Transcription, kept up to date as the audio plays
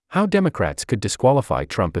How Democrats could disqualify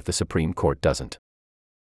Trump if the Supreme Court doesn't.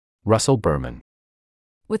 Russell Berman.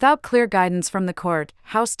 Without clear guidance from the court,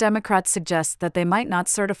 House Democrats suggest that they might not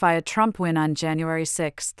certify a Trump win on January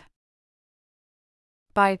 6.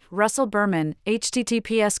 By Russell Berman,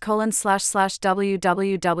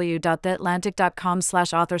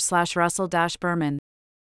 https://www.theatlantic.com/author/Russell-Berman.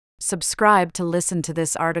 Subscribe to listen to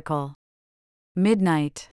this article.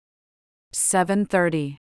 Midnight.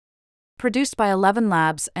 7:30. Produced by 11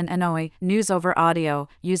 Labs and NOA News over Audio,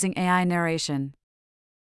 using AI narration.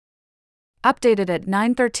 Updated at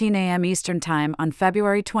 9:13 a.m. Eastern Time on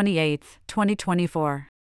February 28, 2024.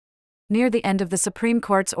 Near the end of the Supreme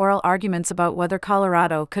Court's oral arguments about whether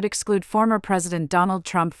Colorado could exclude former President Donald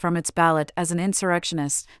Trump from its ballot as an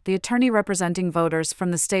insurrectionist, the attorney representing voters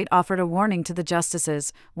from the state offered a warning to the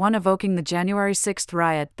justices, one evoking the January 6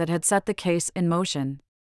 riot that had set the case in motion.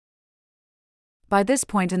 By this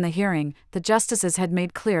point in the hearing, the justices had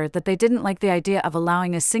made clear that they didn't like the idea of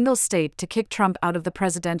allowing a single state to kick Trump out of the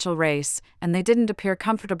presidential race, and they didn't appear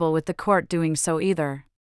comfortable with the court doing so either.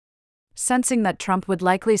 Sensing that Trump would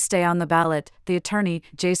likely stay on the ballot, the attorney,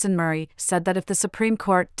 Jason Murray, said that if the Supreme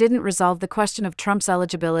Court didn't resolve the question of Trump's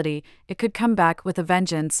eligibility, it could come back with a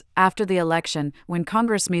vengeance after the election, when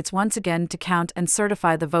Congress meets once again to count and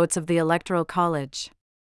certify the votes of the Electoral College.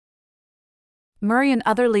 Murray and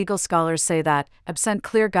other legal scholars say that, absent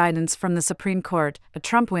clear guidance from the Supreme Court, a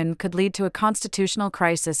Trump win could lead to a constitutional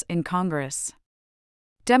crisis in Congress.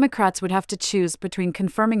 Democrats would have to choose between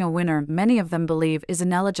confirming a winner many of them believe is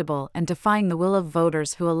ineligible and defying the will of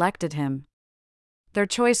voters who elected him. Their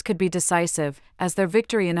choice could be decisive, as their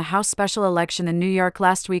victory in a House special election in New York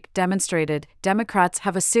last week demonstrated. Democrats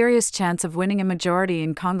have a serious chance of winning a majority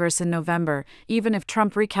in Congress in November, even if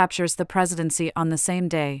Trump recaptures the presidency on the same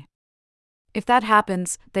day. If that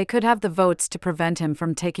happens, they could have the votes to prevent him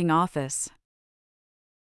from taking office.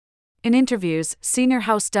 In interviews, senior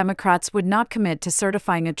House Democrats would not commit to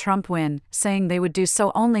certifying a Trump win, saying they would do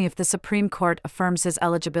so only if the Supreme Court affirms his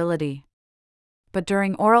eligibility. But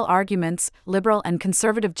during oral arguments, liberal and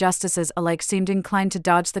conservative justices alike seemed inclined to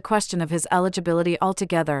dodge the question of his eligibility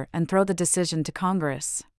altogether and throw the decision to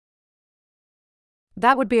Congress.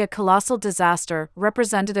 That would be a colossal disaster,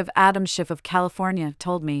 Representative Adam Schiff of California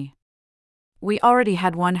told me. We already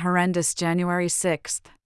had one horrendous January 6.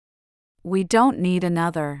 We don't need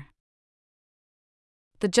another.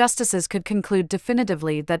 The justices could conclude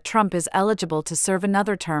definitively that Trump is eligible to serve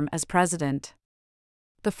another term as president.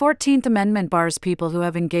 The 14th Amendment bars people who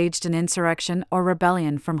have engaged in insurrection or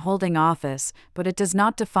rebellion from holding office, but it does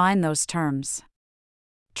not define those terms.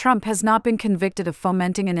 Trump has not been convicted of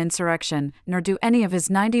fomenting an insurrection, nor do any of his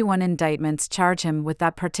 91 indictments charge him with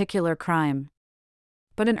that particular crime.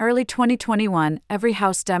 But in early 2021, every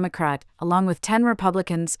House Democrat, along with 10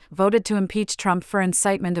 Republicans, voted to impeach Trump for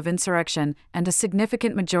incitement of insurrection, and a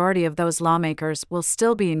significant majority of those lawmakers will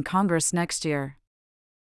still be in Congress next year.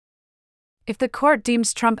 If the court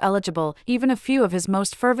deems Trump eligible, even a few of his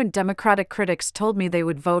most fervent Democratic critics told me they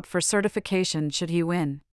would vote for certification should he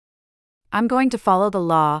win. I'm going to follow the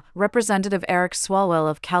law, Representative Eric Swalwell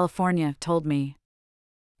of California told me.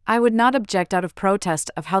 I would not object out of protest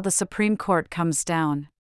of how the Supreme Court comes down.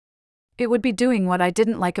 It would be doing what I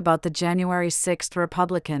didn't like about the January 6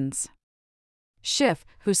 Republicans. Schiff,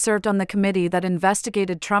 who served on the committee that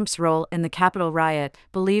investigated Trump's role in the Capitol riot,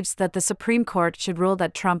 believes that the Supreme Court should rule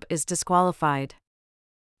that Trump is disqualified.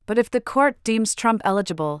 But if the court deems Trump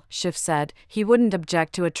eligible, Schiff said, he wouldn't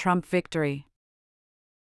object to a Trump victory.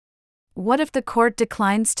 What if the court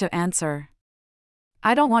declines to answer?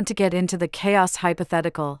 I don't want to get into the chaos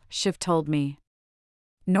hypothetical, Schiff told me.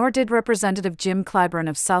 Nor did Representative Jim Clyburn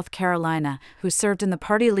of South Carolina, who served in the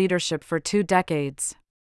party leadership for 2 decades.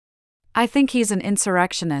 I think he's an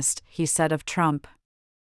insurrectionist, he said of Trump.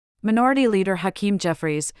 Minority Leader Hakeem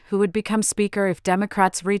Jeffries, who would become Speaker if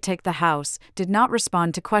Democrats retake the House, did not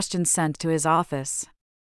respond to questions sent to his office.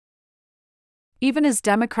 Even as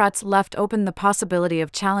Democrats left open the possibility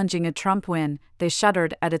of challenging a Trump win, they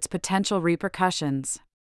shuddered at its potential repercussions.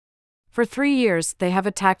 For 3 years, they have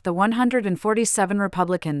attacked the 147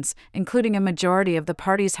 Republicans, including a majority of the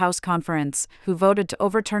party's House conference, who voted to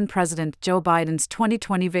overturn President Joe Biden's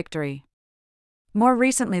 2020 victory. More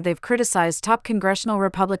recently, they've criticized top congressional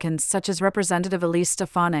Republicans such as Representative Elise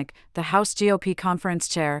Stefanik, the House GOP conference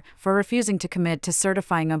chair, for refusing to commit to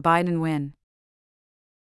certifying a Biden win.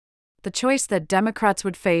 The choice that Democrats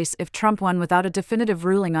would face if Trump won without a definitive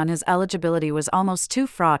ruling on his eligibility was almost too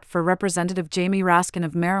fraught for Representative Jamie Raskin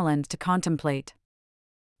of Maryland to contemplate.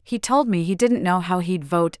 He told me he didn't know how he'd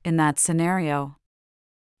vote in that scenario.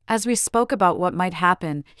 As we spoke about what might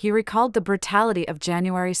happen, he recalled the brutality of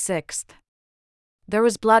January 6. There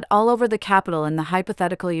was blood all over the Capitol in the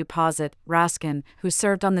hypothetical you posit, Raskin, who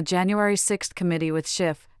served on the January 6 committee with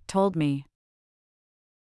Schiff, told me.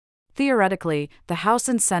 Theoretically, the House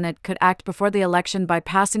and Senate could act before the election by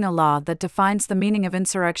passing a law that defines the meaning of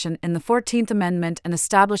insurrection in the 14th Amendment and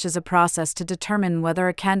establishes a process to determine whether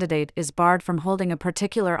a candidate is barred from holding a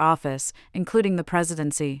particular office, including the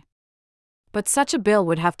presidency. But such a bill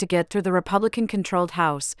would have to get through the Republican-controlled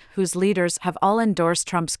House, whose leaders have all endorsed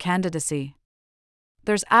Trump's candidacy.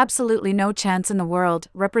 There's absolutely no chance in the world,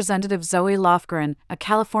 Representative Zoe Lofgren, a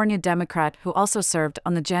California Democrat who also served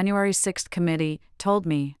on the January 6 committee, told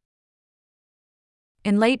me.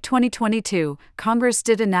 In late 2022, Congress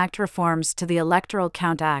did enact reforms to the Electoral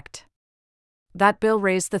Count Act. That bill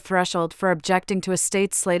raised the threshold for objecting to a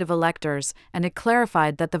state slate of electors, and it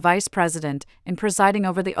clarified that the vice president, in presiding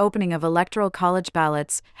over the opening of electoral college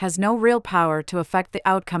ballots, has no real power to affect the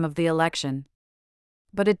outcome of the election.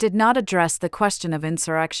 But it did not address the question of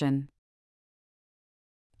insurrection.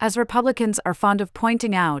 As Republicans are fond of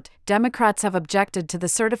pointing out, Democrats have objected to the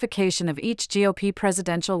certification of each GOP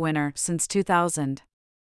presidential winner since 2000.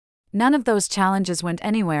 None of those challenges went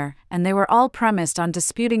anywhere, and they were all premised on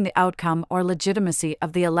disputing the outcome or legitimacy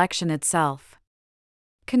of the election itself.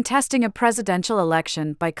 Contesting a presidential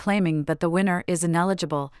election by claiming that the winner is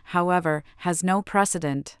ineligible, however, has no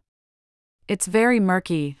precedent. It's very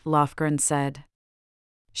murky, Lofgren said.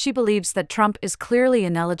 She believes that Trump is clearly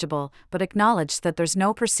ineligible, but acknowledged that there's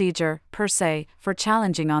no procedure, per se, for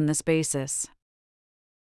challenging on this basis.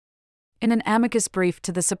 In an amicus brief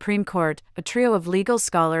to the Supreme Court, a trio of legal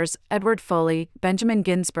scholars, Edward Foley, Benjamin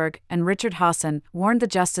Ginsburg, and Richard Hassan, warned the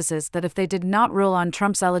justices that if they did not rule on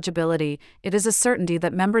Trump's eligibility, it is a certainty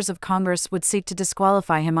that members of Congress would seek to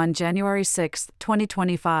disqualify him on January 6,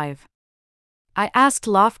 2025. I asked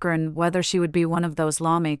Lofgren whether she would be one of those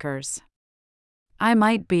lawmakers. I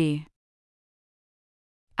might be.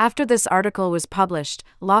 After this article was published,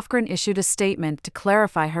 Lofgren issued a statement to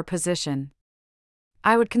clarify her position.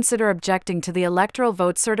 I would consider objecting to the electoral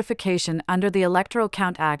vote certification under the Electoral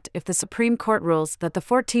Count Act if the Supreme Court rules that the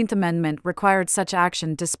 14th Amendment required such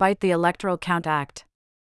action despite the Electoral Count Act.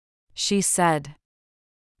 She said.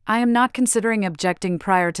 I am not considering objecting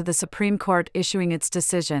prior to the Supreme Court issuing its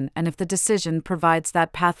decision and if the decision provides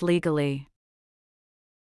that path legally.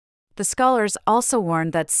 The scholars also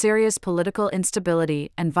warned that serious political instability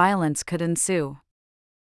and violence could ensue.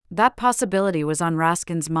 That possibility was on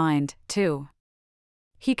Raskin's mind, too.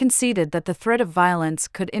 He conceded that the threat of violence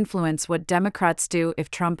could influence what Democrats do if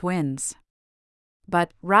Trump wins.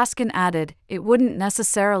 But, Raskin added, it wouldn't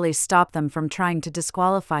necessarily stop them from trying to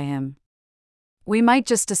disqualify him. We might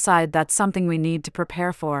just decide that's something we need to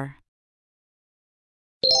prepare for.